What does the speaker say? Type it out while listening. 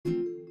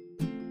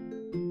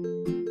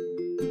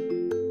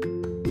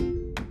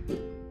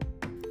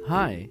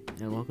Hi,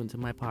 and welcome to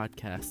my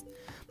podcast.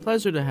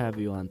 Pleasure to have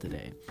you on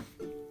today.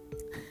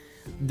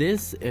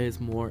 This is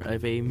more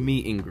of a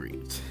meet and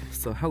greet.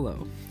 So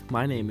hello,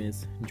 my name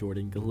is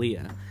Jordan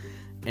Galea,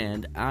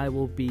 and I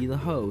will be the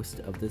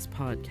host of this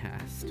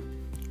podcast.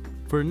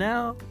 For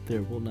now,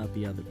 there will not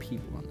be other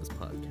people on this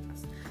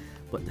podcast.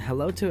 But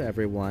hello to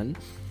everyone.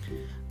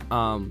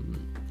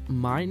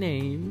 My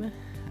name,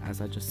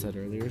 as I just said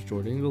earlier, is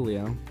Jordan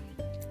Galea.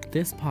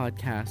 This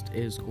podcast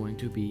is going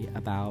to be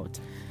about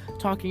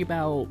talking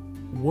about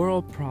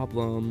world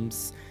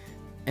problems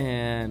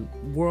and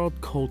world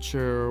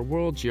culture,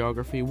 world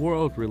geography,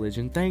 world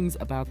religion, things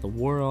about the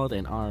world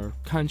and our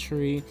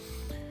country,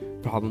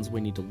 problems we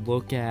need to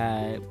look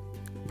at,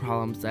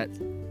 problems that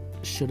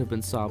should have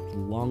been solved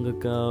long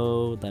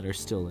ago that are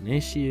still an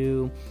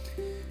issue.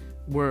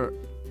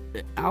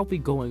 I'll be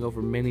going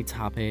over many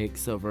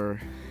topics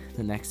over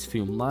the next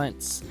few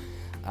months.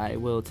 I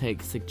will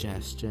take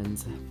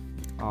suggestions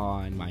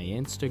on my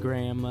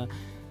Instagram,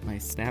 my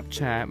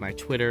Snapchat, my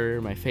Twitter,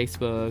 my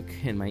Facebook,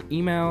 and my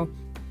email.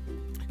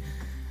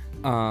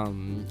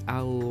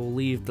 I'll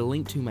leave the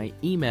link to my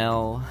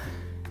email.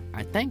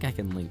 I think I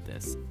can link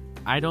this.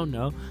 I don't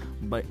know,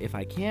 but if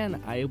I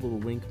can, I will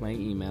link my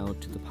email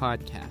to the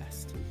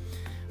podcast.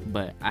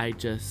 But I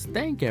just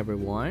thank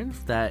everyone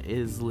that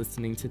is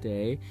listening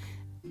today,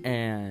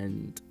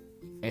 and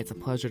it's a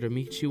pleasure to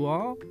meet you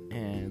all,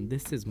 and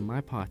this is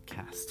my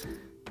podcast.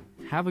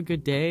 Have a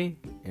good day,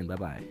 and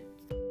bye-bye.